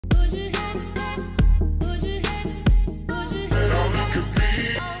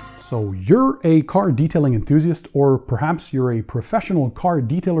So you're a car detailing enthusiast, or perhaps you're a professional car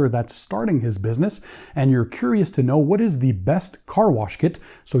detailer that's starting his business, and you're curious to know what is the best car wash kit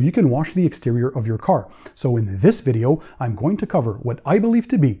so you can wash the exterior of your car. So in this video, I'm going to cover what I believe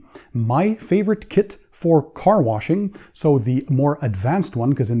to be my favorite kit for car washing. So the more advanced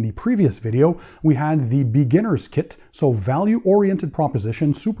one, because in the previous video, we had the beginner's kit. So value-oriented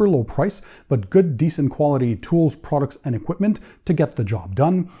proposition, super low price, but good, decent quality tools, products, and equipment to get the job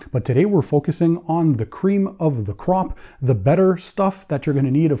done. But today we're focusing on the cream of the crop, the better stuff that you're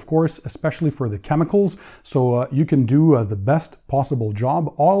gonna need, of course, especially for the chemicals. So you can do the best possible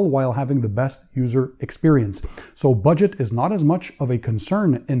job, all while having the best user experience. So budget is not as much of a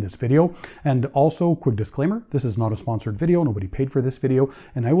concern in this video. And also, quick disclaimer, this is not a sponsored video, nobody paid for this video,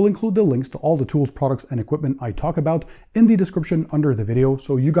 and I will include the links to all the tools, products, and equipment I talk about in the description under the video,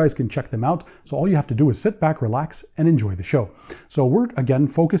 so you guys can check them out. So all you have to do is sit back, relax, and enjoy the show. So we're again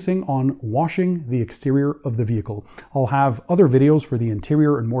focusing on washing the exterior of the vehicle. I'll have other videos for the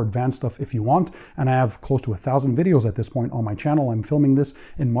interior and more advanced stuff if you want, and I have close to 1,000 videos at this point on my channel. I'm filming this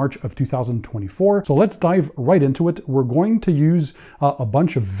in March of 2024. So let's dive right into it. We're going to use a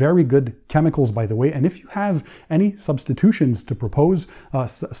bunch of very good chemicals, by the way, and if you have any substitutions to propose,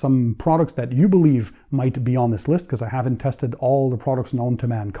 some products that you believe might be on this list, because I haven't tested all the products known to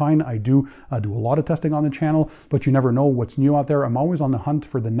mankind. I do a lot of testing on the channel, but you never know what's new out there. I'm always on the hunt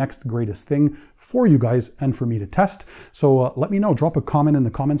for the next greatest thing for you guys and for me to test. So let me know, drop a comment in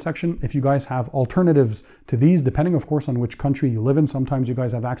the comment section if you guys have alternatives to these, depending of course on which country you live in. Sometimes you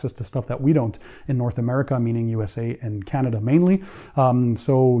guys have access to stuff that we don't in North America, meaning USA and Canada mainly.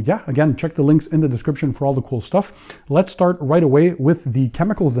 So yeah, again, check the links in the description for all the cool stuff. Let's start right away with the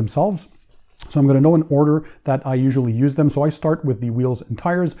chemicals themselves. So I'm going to know in order that I usually use them. So I start with the wheels and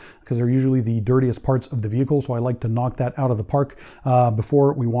tires because they're usually the dirtiest parts of the vehicle. So I like to knock that out of the park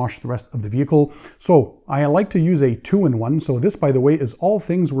before we wash the rest of the vehicle. So I like to use a 2-in-1. So this, by the way, is all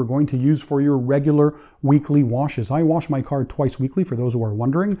things we're going to use for your regular weekly washes. I wash my car twice weekly for those who are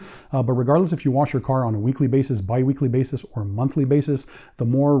wondering. But regardless if you wash your car on a weekly basis, bi-weekly basis, or monthly basis, the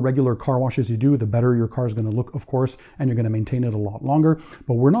more regular car washes you do, the better your car is going to look, of course, and you're going to maintain it a lot longer.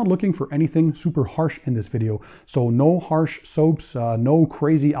 But we're not looking for anything super harsh in this video. So no harsh soaps, no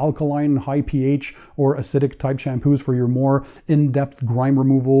crazy alkaline, high pH or acidic type shampoos for your more in-depth grime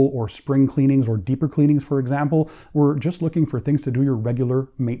removal or spring cleanings or deeper cleanings, for example. We're just looking for things to do your regular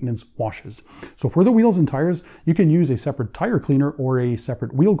maintenance washes. So for the wheels and tires, you can use a separate tire cleaner or a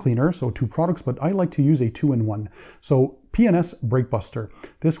separate wheel cleaner. So two products, but I like to use a 2-in-1. So P&S Brake Buster.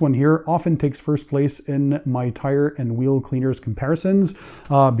 This one here often takes first place in my tire and wheel cleaners comparisons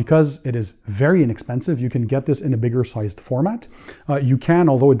because it is very inexpensive. You can get this in a bigger sized format. You can,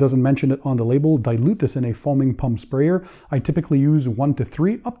 although it doesn't mention it on the label, dilute this in a foaming pump sprayer. I typically use 1 to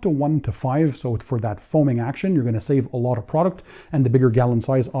 3, up to 1 to 5. So for that foaming action, you're going to save a lot of product, and the bigger gallon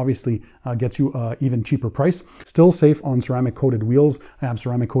size obviously gets you even cheaper price. Still safe on ceramic coated wheels. I have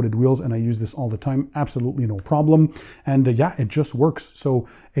ceramic coated wheels and I use this all the time. Absolutely no problem. And yeah, it just works. So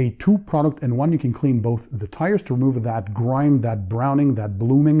a 2-product-in-1, you can clean both the tires to remove that grime, that browning, that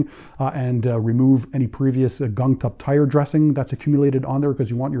blooming, and remove any previous gunked up tire dressing that's accumulated on there,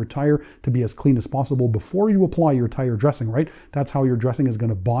 because you want your tire to be as clean as possible before you apply your tire dressing, right? That's how your dressing is going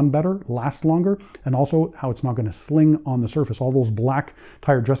to bond better, last longer, and also how it's not going to sling on the surface. All those black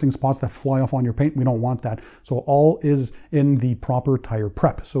tire dressing spots that fly off on your paint, we don't want that. So all is in the proper tire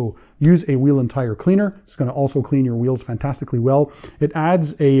prep. So use a wheel and tire cleaner. It's going to also clean your wheels fantastically well. It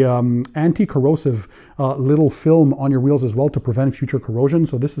adds a anti-corrosive little film on your wheels as well to prevent future corrosion.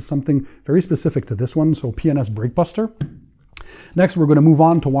 So this is something very specific to this one. So P&S Brake Buster. Next, we're going to move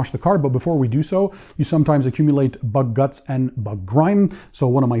on to wash the car, but before we do so, you sometimes accumulate bug guts and bug grime. So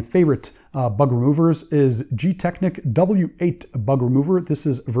one of my favorite bug removers is G-Technic W8 bug remover. This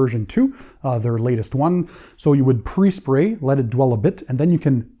is version 2, their latest one. So you would pre-spray, let it dwell a bit, and then you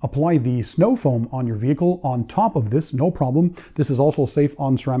can apply the snow foam on your vehicle on top of this, no problem. This is also safe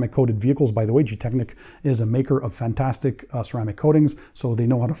on ceramic coated vehicles, by the way. G-Technic is a maker of fantastic ceramic coatings, so they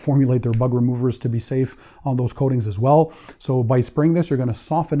know how to formulate their bug removers to be safe on those coatings as well. So by spraying this, you're going to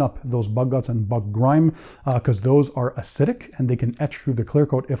soften up those bug guts and bug grime because those are acidic and they can etch through the clear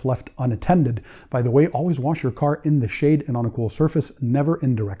coat if left unattended. unattended. By the way, always wash your car in the shade and on a cool surface, never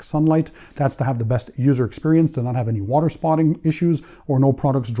in direct sunlight. That's to have the best user experience, to not have any water spotting issues or no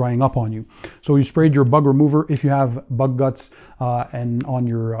products drying up on you. So you sprayed your bug remover if you have bug guts and on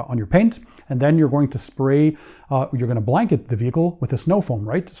your paint, and then you're going to spray, you're going to blanket the vehicle with a snow foam,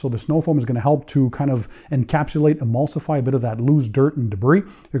 right? So the snow foam is going to help to kind of encapsulate, emulsify a bit of that loose dirt and debris.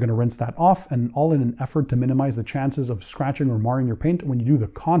 You're going to rinse that off, and all in an effort to minimize the chances of scratching or marring your paint when you do the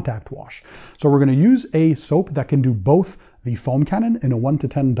contact wash. So we're going to use a soap that can do both the foam cannon in a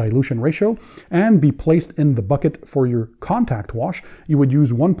 1:10 dilution ratio and be placed in the bucket for your contact wash. You would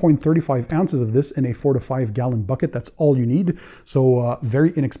use 1.35 ounces of this in a 4 to 5 gallon bucket. That's all you need. So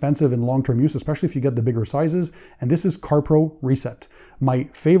very inexpensive in long-term use, especially if you get the bigger sizes. And this is CarPro Reset, my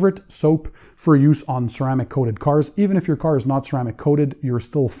favorite soap for use on ceramic coated cars. Even if your car is not ceramic coated, you're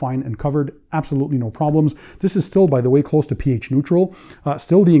still fine and covered. Absolutely no problems. This is still, by the way, close to pH neutral.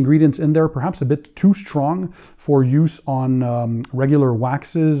 Still the ingredients in there, perhaps a bit too strong for use on regular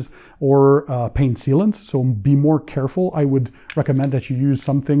waxes or paint sealants. So be more careful. I would recommend that you use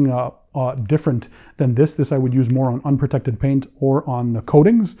something different than this. This I would use more on unprotected paint or on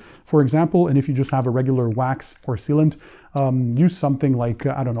coatings, for example. And if you just have a regular wax or sealant, use something like,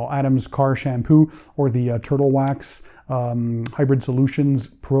 I don't know, Adam's Car Shampoo or the Turtle Wax Hybrid Solutions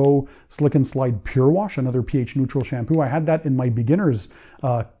Pro Slick and Slide Pure Wash, another pH neutral shampoo. I had that in my beginner's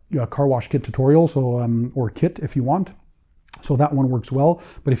car wash kit tutorial, so or kit if you want. So that one works well.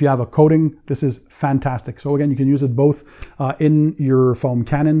 But if you have a coating, this is fantastic. So again, you can use it both in your foam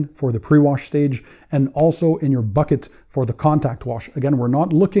cannon for the pre-wash stage and also in your bucket for the contact wash. Again, we're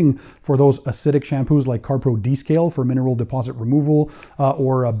not looking for those acidic shampoos like CarPro D-Scale for mineral deposit removal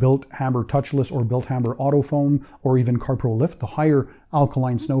or Built Hammer Touchless or Built Hammer Auto Foam or even CarPro Lift, the higher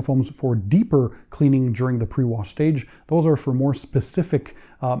alkaline snow foams for deeper cleaning during the pre-wash stage. Those are for more specific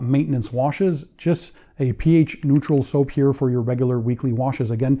maintenance washes. Just a pH neutral soap here for your regular weekly washes.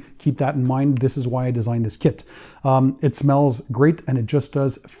 Again, keep that in mind. This is why I designed this kit. It smells great and it just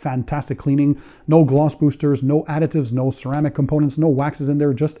does fantastic cleaning. No gloss boosters, no additives, no ceramic components, no waxes in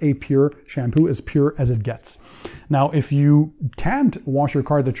there, just a pure shampoo, as pure as it gets. Now, if you can't wash your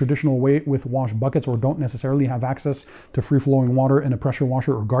car the traditional way with wash buckets or don't necessarily have access to free-flowing water in a pressure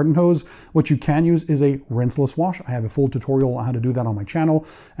washer or garden hose, what you can use is a rinseless wash. I have a full tutorial on how to do that on my channel.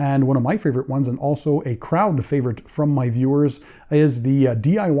 And one of my favorite ones, and also a crowd favorite from my viewers, is the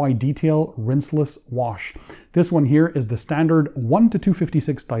DIY Detail Rinseless Wash. This one here is the standard 1 to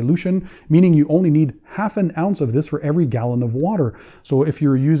 256 dilution, meaning you only need half an ounce of this for every gallon of water. So if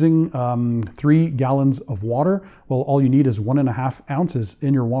you're using 3 gallons of water, well, all you need is 1.5 ounces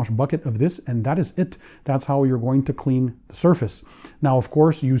in your wash bucket of this, and that is it. That's how you're going to clean the surface. Now, of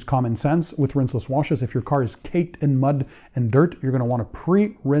course, use common sense with rinseless washes. If your car is caked in mud and dirt, you're going to want to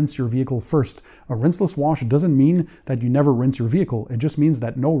pre-rinse your vehicle first. A rinseless wash doesn't mean that you never rinse your vehicle. It just means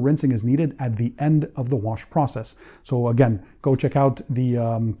that no rinsing is needed at the end of the wash process. So again, go check out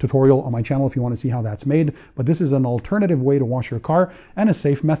the tutorial on my channel if you want to see how that's made. But this is an alternative way to wash your car and a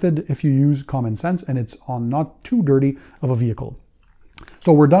safe method if you use common sense and it's on not too dirty of a vehicle.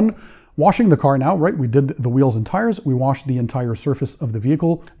 So we're done washing the car now, right? We did the wheels and tires. We washed the entire surface of the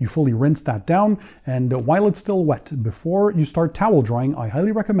vehicle. You fully rinse that down. And while it's still wet, before you start towel drying, I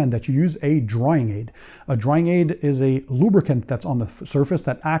highly recommend that you use a drying aid. A drying aid is a lubricant that's on the surface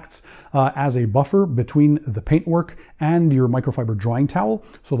that acts as a buffer between the paintwork and your microfiber drying towel.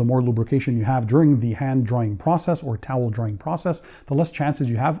 So the more lubrication you have during the hand drying process or towel drying process, the less chances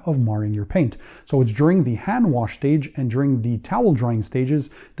you have of marring your paint. So it's during the hand wash stage and during the towel drying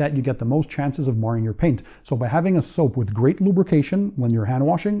stages that you get the most chances of marring your paint. So by having a soap with great lubrication when you're hand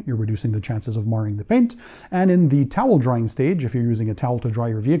washing, you're reducing the chances of marring the paint. And in the towel drying stage, if you're using a towel to dry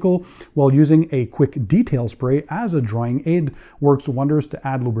your vehicle, well, using a quick detail spray as a drying aid works wonders to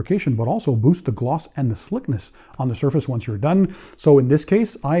add lubrication, but also boost the gloss and the slickness on the surface once you're done. So in this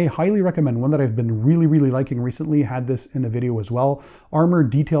case, I highly recommend one that I've been really liking recently, had this in a video as well, Armor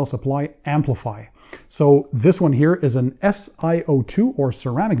Detail Supply Amplify. So this one here is an SiO2 or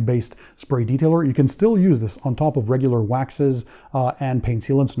ceramic-based spray detailer. You can still use this on top of regular waxes and paint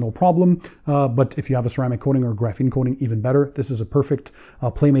sealants, no problem. But if you have a ceramic coating or graphene coating, even better. This is a perfect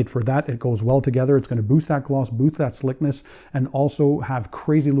playmate for that. It goes well together. It's going to boost that gloss, boost that slickness, and also have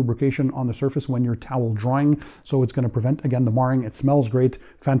crazy lubrication on the surface when you're towel drying. So it's going to prevent, again, the marring. It smells great.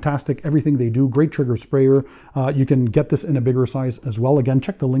 Fantastic. Everything they do. Great trigger sprayer. You can get this in a bigger size as well. Again,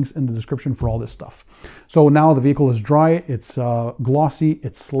 check the links in the description for all this stuff. stuff. So now the vehicle is dry, it's glossy,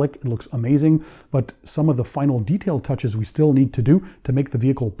 it's slick, it looks amazing, but some of the final detail touches we still need to do to make the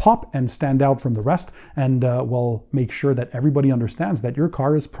vehicle pop and stand out from the rest, and well, make sure that everybody understands that your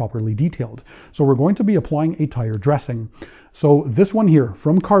car is properly detailed. So we're going to be applying a tire dressing. So this one here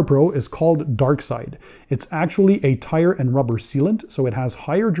from CarPro is called Dark Side. It's actually a tire and rubber sealant, so it has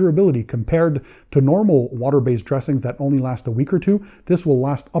higher durability compared to normal water-based dressings that only last a week or two. This will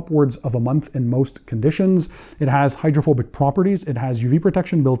last upwards of a month in most conditions. It has hydrophobic properties, it has UV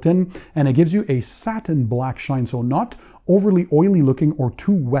protection built in, and it gives you a satin black shine, so not overly oily looking or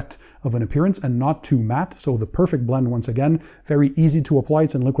too wet of an appearance and not too matte. So the perfect blend once again, very easy to apply.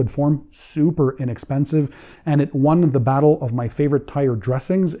 It's in liquid form, super inexpensive, and it won the battle of my favorite tire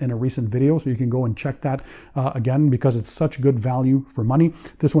dressings in a recent video. So you can go and check that again because it's such good value for money.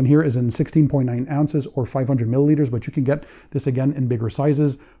 This one here is in 16.9 ounces or 500 milliliters, but you can get this again in bigger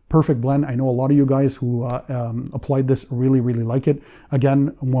sizes. Perfect blend. I know a lot of you guys who applied this really like it.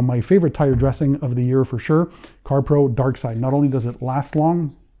 Again, one of my favorite tire dressing of the year for sure. CarPro Dark Side. Not only does it last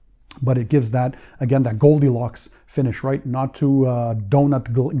long, but it gives that, again, that Goldilocks finish, right? Not too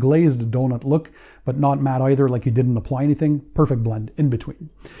glazed donut look, but not matte either, like you didn't apply anything. Perfect blend in between.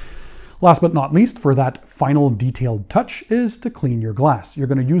 Last but not least, for that final detailed touch is to clean your glass. You're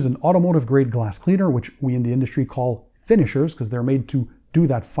going to use an automotive grade glass cleaner, which we in the industry call finishers because they're made to do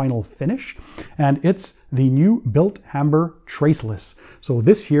that final finish, and it's the new Bilt Hamber Traceless. So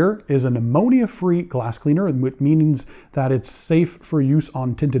this here is an ammonia-free glass cleaner, which means that it's safe for use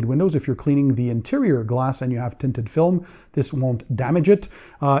on tinted windows. If you're cleaning the interior glass and you have tinted film, this won't damage it.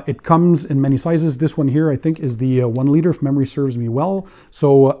 It comes in many sizes. This one here, I think, is the 1 liter, if memory serves me well.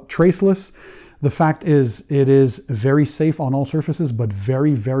 So traceless. The fact is, it is very safe on all surfaces, but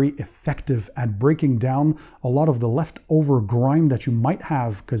very effective at breaking down a lot of the leftover grime that you might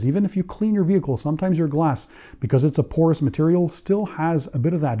have, because even if you clean your vehicle, sometimes your glass, because it's a porous material, still has a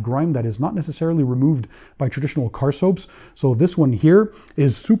bit of that grime that is not necessarily removed by traditional car soaps. So this one here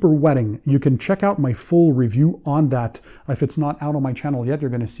is super wetting. You can check out my full review on that. If it's not out on my channel yet,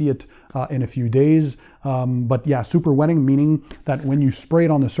 you're going to see it in a few days. But yeah, super wetting, meaning that when you spray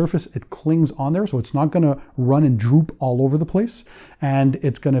it on the surface, it clings on there, so it's not going to run and droop all over the place, and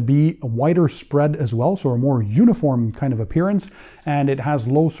it's going to be a wider spread as well, so a more uniform kind of appearance, and it has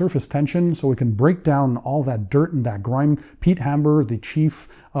low surface tension, so it can break down all that dirt and that grime. Pete Hamber, the chief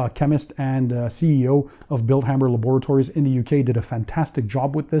chemist and CEO of Bilt Hamber Laboratories in the UK, did a fantastic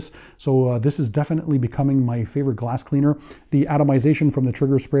job with this. So this is definitely becoming my favorite glass cleaner. The atomization from the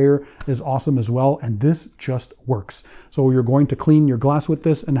trigger sprayer is awesome as well, and this just works. So you're going to clean your glass with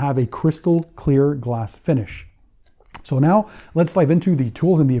this and have a crystal clear glass finish. So now let's dive into the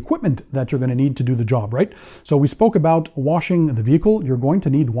tools and the equipment that you're going to need to do the job, right? So we spoke about washing the vehicle. You're going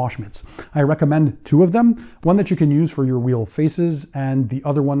to need wash mitts. I recommend 2 of them, one that you can use for your wheel faces and the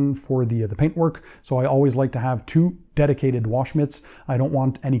other one for the paintwork. So I always like to have 2 dedicated wash mitts. I don't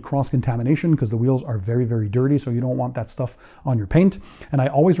want any cross-contamination because the wheels are very dirty, so you don't want that stuff on your paint. And I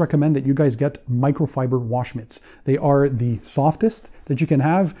always recommend that you guys get microfiber wash mitts. They are the softest that you can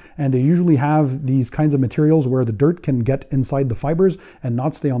have, and they usually have these kinds of materials where the dirt can get inside the fibers and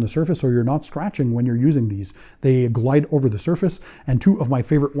not stay on the surface, so you're not scratching when you're using these. They glide over the surface, and 2 of my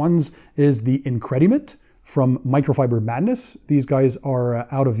favorite ones is the Incredimit from Microfiber Madness. These guys are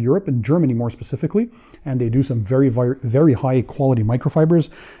out of Europe, in Germany more specifically, and they do some very high quality microfibers.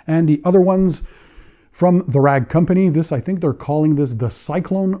 And the other ones from the Rag Company, this, I think they're calling this the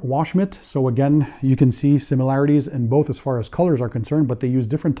Cyclone Wash Mitt. So again, you can see similarities in both as far as colors are concerned, but they use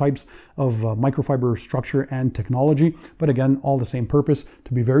different types of microfiber structure and technology. But again, all the same purpose,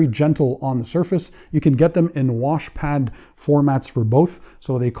 to be very gentle on the surface. You can get them in wash pad formats for both.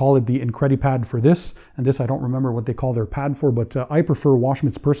 So they call it the Incredipad for this, and this I don't remember what they call their pad for, but I prefer wash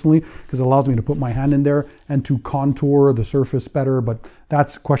mitts personally because it allows me to put my hand in there and to contour the surface better, but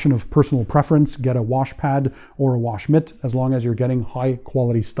that's a question of personal preference. Get a wash pad or a wash mitt as long as you're getting high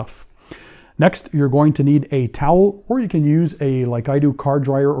quality stuff. Next, you're going to need a towel, or you can use a, like I do, car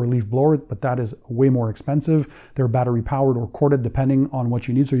dryer or leaf blower, but that is way more expensive. They're battery powered or corded depending on what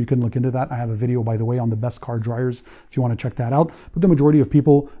you need, so you can look into that. I have a video, by the way, on the best car dryers if you want to check that out. But the majority of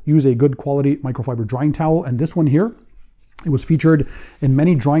people use a good quality microfiber drying towel, and this one here It was featured in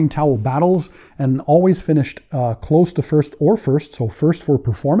many drying towel battles and always finished close to first, so first for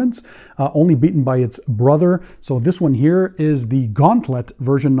performance, only beaten by its brother. So this one here is the Gauntlet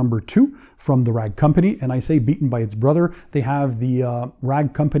version number 2 from the Rag Company. And I say beaten by its brother, they have the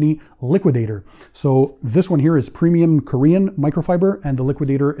Rag Company Liquidator. So this one here is premium Korean microfiber, and the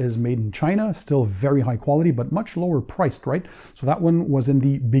Liquidator is made in China, still very high quality, but much lower priced, right? So that one was in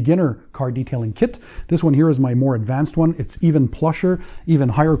the beginner car detailing kit. This one here is my more advanced one. It's even plusher, even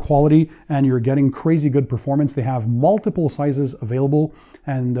higher quality, and you're getting crazy good performance. They have multiple sizes available,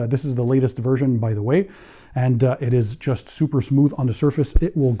 and this is the latest version, by the way. And it is just super smooth on the surface.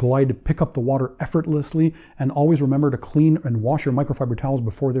 It will glide, pick up the water effortlessly, and always remember to clean and wash your microfiber towels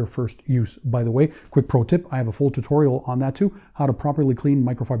before their first use. By the way, quick pro tip, I have a full tutorial on that too, how to properly clean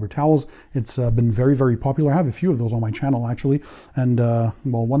microfiber towels. It's been very, very popular. I have a few of those on my channel actually, and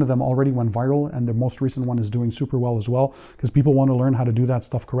well, one of them already went viral, and the most recent one is doing super well as well, because people want to learn how to do that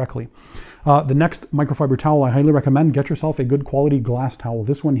stuff correctly. The next microfiber towel I highly recommend, get yourself a good quality glass towel.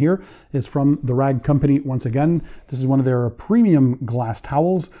 This one here is from the Rag Company. Once again, this is one of their premium glass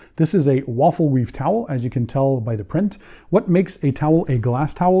towels. This is a waffle weave towel, as you can tell by the print. What makes a towel a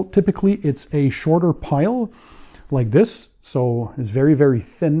glass towel? Typically, it's a shorter pile like this. So it's very, very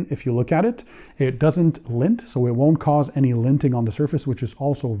thin if you look at it. It doesn't lint, so it won't cause any linting on the surface, which is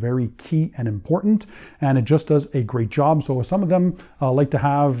also very key and important. And it just does a great job. So some of them like to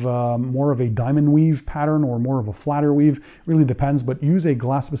have more of a diamond weave pattern or more of a flatter weave. It really depends, but use a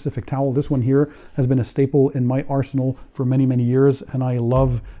glass specific towel. This one here has been a staple in my arsenal for many, many years, and I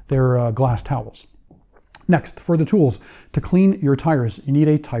love their glass towels. Next, for the tools, to clean your tires, you need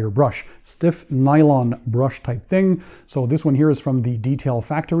a tire brush, stiff nylon brush type thing. So this one here is from the Detail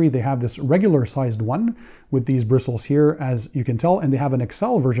Factory. They have this regular sized one with these bristles here, as you can tell, and they have an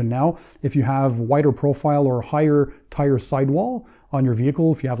XL version now if you have wider profile or higher tire sidewall on your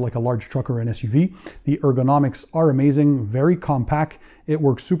vehicle, if you have like a large truck or an SUV. The ergonomics are amazing, very compact. It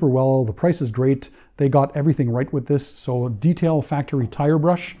works super well. The price is great. They got everything right with this. So Detail Factory tire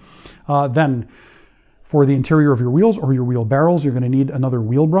brush. Then for the interior of your wheels or your wheel barrels, you're going to need another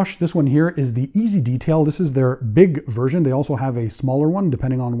wheel brush. This one here is the Easy Detail. This is their big version. They also have a smaller one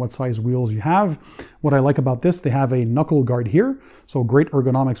depending on what size wheels you have. What I like about this, they have a knuckle guard here, so great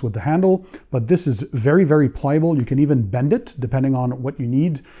ergonomics with the handle, but this is very, very pliable. You can even bend it depending on what you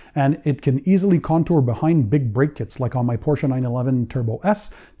need, and it can easily contour behind big brake kits, like on my Porsche 911 Turbo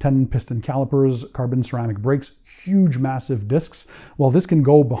S, 10 piston calipers, carbon ceramic brakes, huge massive discs. Well, this can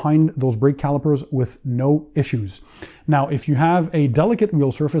go behind those brake calipers with no issues. Now, if you have a delicate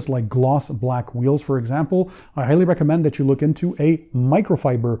wheel surface like gloss black wheels, for example, I highly recommend that you look into a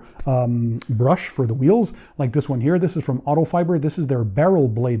microfiber brush for the wheels, like this one here. This is from Autofiber. This is their barrel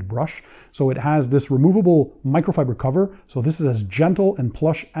blade brush. So it has this removable microfiber cover. So this is as gentle and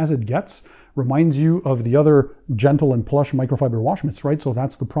plush as it gets. Reminds you of the other gentle and plush microfiber wash mitts, right? So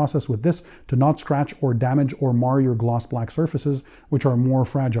that's the process with this, to not scratch or damage or mar your gloss black surfaces, which are more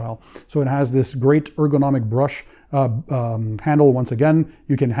fragile. So it has this great ergonomic brush handle. Once again,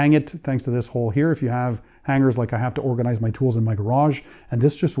 you can hang it thanks to this hole here if you have hangers like I have to organize my tools in my garage, and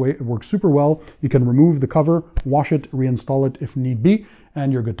this just it works super well. You can remove the cover, wash it, reinstall it if need be,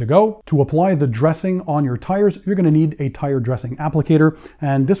 and you're good to go. To apply the dressing on your tires, you're going to need a tire dressing applicator,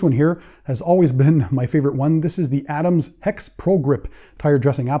 and this one here has always been my favorite one. This is the Adams Hex Pro Grip tire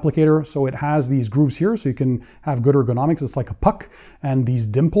dressing applicator. So it has these grooves here so you can have good ergonomics. It's like a puck, and these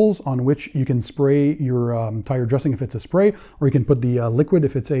dimples on which you can spray your tire dressing if it's a spray, or you can put the liquid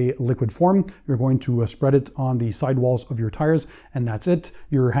if it's a liquid form. You're going to spread it on the sidewalls of your tires, and that's it.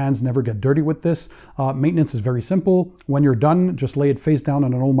 Your hands never get dirty with this. Maintenance is very simple. When you're done, just lay it face down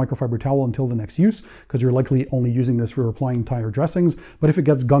on an old microfiber towel until the next use, because you're likely only using this for applying tire dressings. But if it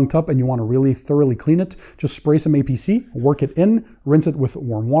gets gunked up and you want to really thoroughly clean it, just spray some APC, work it in, rinse it with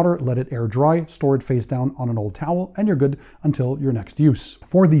warm water, let it air dry, store it face down on an old towel, and you're good until your next use.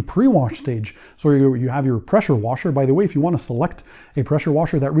 For the pre-wash stage, so you have your pressure washer. By the way, if you want to select a pressure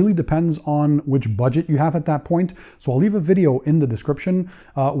washer, that really depends on which budget you have at that point. So I'll leave a video in the description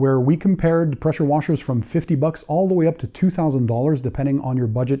where we compared pressure washers from $50 all the way up to $2,000, depending on your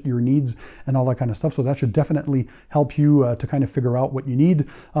budget, your needs, and all that kind of stuff. So that should definitely help you to kind of figure out what you need.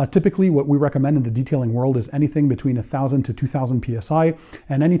 Typically, what we recommend in the detailing world is anything between 1,000 to 2,000 psi,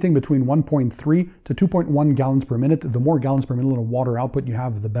 and anything between 1.3 to 2.1 gallons per minute. The more gallons per minute of water output you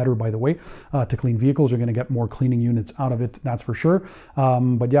have, the better, by the way. To clean vehicles, you're going to get more cleaning units out of it, that's for sure.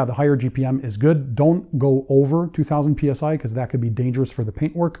 But yeah, the higher GPM is good. Don't go over 2000 psi because that could be dangerous for the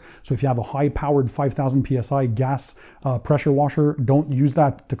paintwork. So if you have a high-powered 5000 psi gas pressure washer, don't use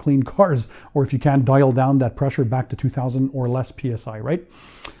that to clean cars, or if you can't dial down that pressure back to 2000 or less psi, right?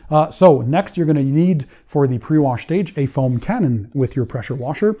 So next you're going to need for the pre-wash stage a foam cannon with your pressure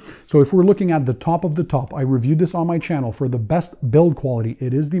washer. So if we're looking at the top of the top, I reviewed this on my channel for the best build quality.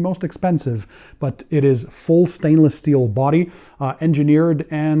 It is the most expensive, but it is full stainless steel body, engineered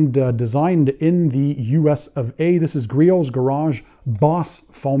and designed in the US of A. This is Griot's Garage Boss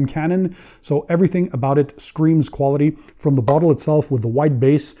foam cannon. So everything about it screams quality. From the bottle itself with the wide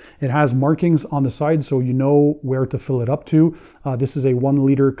base, it has markings on the side so you know where to fill it up to. This is a 1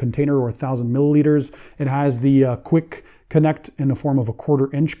 liter container or 1000 milliliters. It has the quick connect in the form of a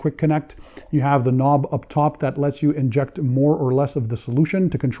 1/4 inch quick connect. You have the knob up top that lets you inject more or less of the solution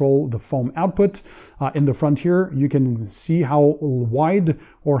to control the foam output. In the front here, you can see how wide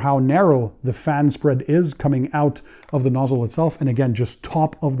or how narrow the fan spread is coming out of the nozzle itself. And again, just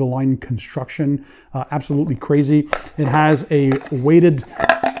top of the line construction, absolutely crazy. It has a weighted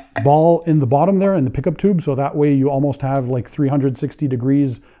ball in the bottom there in the pickup tube. So that way you almost have like 360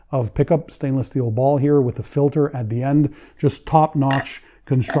 degrees of pickup, stainless steel ball here with a filter at the end. Just top-notch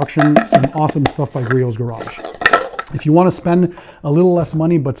construction, some awesome stuff by Griot's Garage. If you want to spend a little less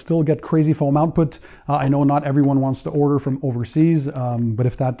money but still get crazy foam output, I know not everyone wants to order from overseas, but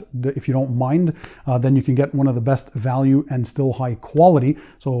if you don't mind, then you can get one of the best value and still high quality.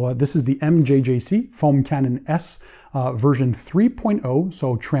 So this is the MJJC Foam Cannon S version 3.0,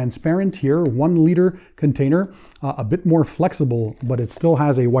 so transparent here, 1 liter container, a bit more flexible, but it still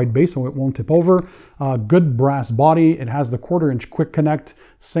has a wide base so it won't tip over. Good brass body. It has the 1/4 inch quick connect,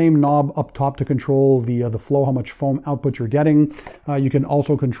 same knob up top to control the flow, how much foam output you're getting. You can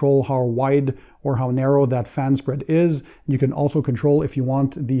also control how wide or how narrow that fan spread is. You can also control if you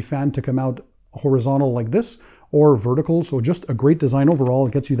want the fan to come out horizontal like this or vertical. So just a great design overall.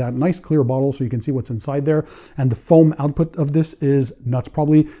 It gets you that nice clear bottle so you can see what's inside there. And the foam output of this is nuts.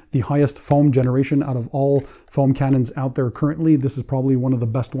 Probably the highest foam generation out of all foam cannons out there currently. This is probably one of the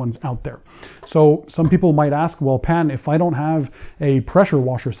best ones out there. So some people might ask, well, Pan, if I don't have a pressure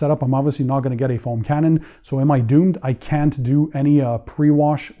washer set up, I'm obviously not going to get a foam cannon. So am I doomed? I can't do any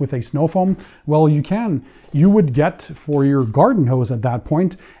pre-wash with a snow foam? Well, you can. You would get for your garden hose at that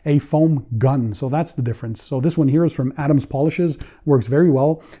point a foam gun. So that's the difference. So this one here is from Adams Polishes, works very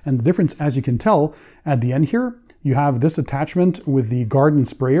well. And the difference, as you can tell, at the end here, you have this attachment with the garden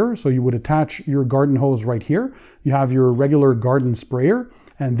sprayer. So you would attach your garden hose right here. You have your regular garden sprayer.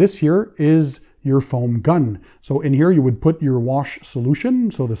 And this here is your foam gun. So in here you would put your wash solution,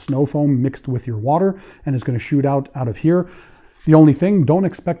 so the snow foam mixed with your water, and it's going to shoot out of here. The only thing, don't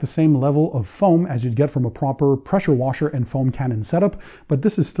expect the same level of foam as you'd get from a proper pressure washer and foam cannon setup, but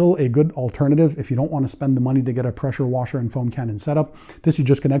this is still a good alternative if you don't want to spend the money to get a pressure washer and foam cannon setup. This you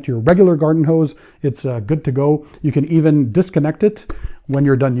just connect to your regular garden hose. It's good to go. You can even disconnect it when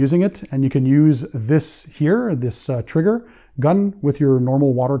you're done using it, and you can use this here, this trigger gun with your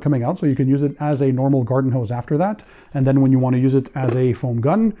normal water coming out, so you can use it as a normal garden hose after that. And then when you want to use it as a foam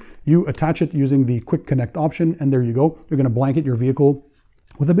gun, you attach it using the quick connect option, and there you go. You're going to blanket your vehicle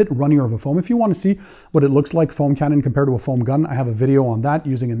with a bit runnier of a foam. If you want to see what it looks like foam cannon compared to a foam gun, I have a video on that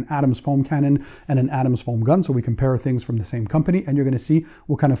using an Adams foam cannon and an Adams foam gun. So we compare things from the same company, and you're going to see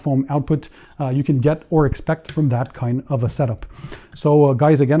what kind of foam output you can get or expect from that kind of a setup. So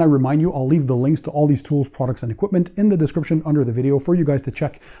guys, again, I remind you, I'll leave the links to all these tools, products, and equipment in the description under the video for you guys to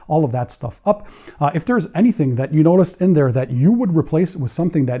check all of that stuff up. If there's anything that you noticed in there that you would replace with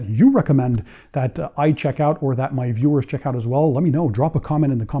something that you recommend that I check out or that my viewers check out as well, let me know. Drop a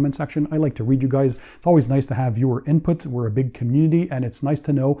comment in the comment section. I like to read you guys. It's always nice to have viewer input. We're a big community, and it's nice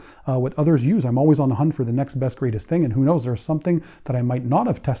to know what others use. I'm always on the hunt for the next best, greatest thing, and who knows, there's something that I might not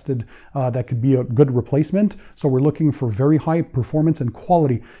have tested that could be a good replacement. So we're looking for very high performance and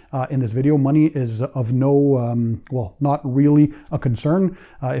quality in this video. Money is of no, well, not really a concern.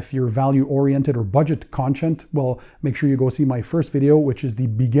 If you're value oriented or budget conscious, well, make sure you go see my first video, which is the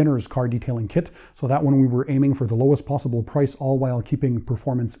beginner's car detailing kit. So that one we were aiming for the lowest possible price, all while keeping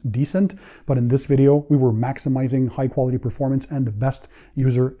performance decent, but in this video, we were maximizing high quality performance and the best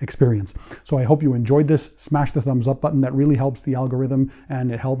user experience. So I hope you enjoyed this. Smash the thumbs up button. That really helps the algorithm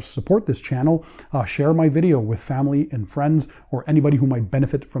and it helps support this channel. Share my video with family and friends or anybody who might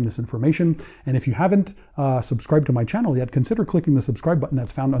benefit from this information. And if you haven't subscribed to my channel yet, consider clicking the subscribe button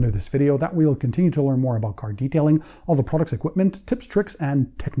that's found under this video. That way you'll continue to learn more about car detailing, all the products, equipment, tips, tricks,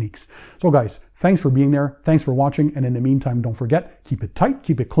 and techniques. So guys, thanks for being there. Thanks for watching. And in the meantime, don't forget, keep it tight,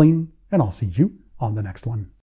 keep it clean, and I'll see you on the next one.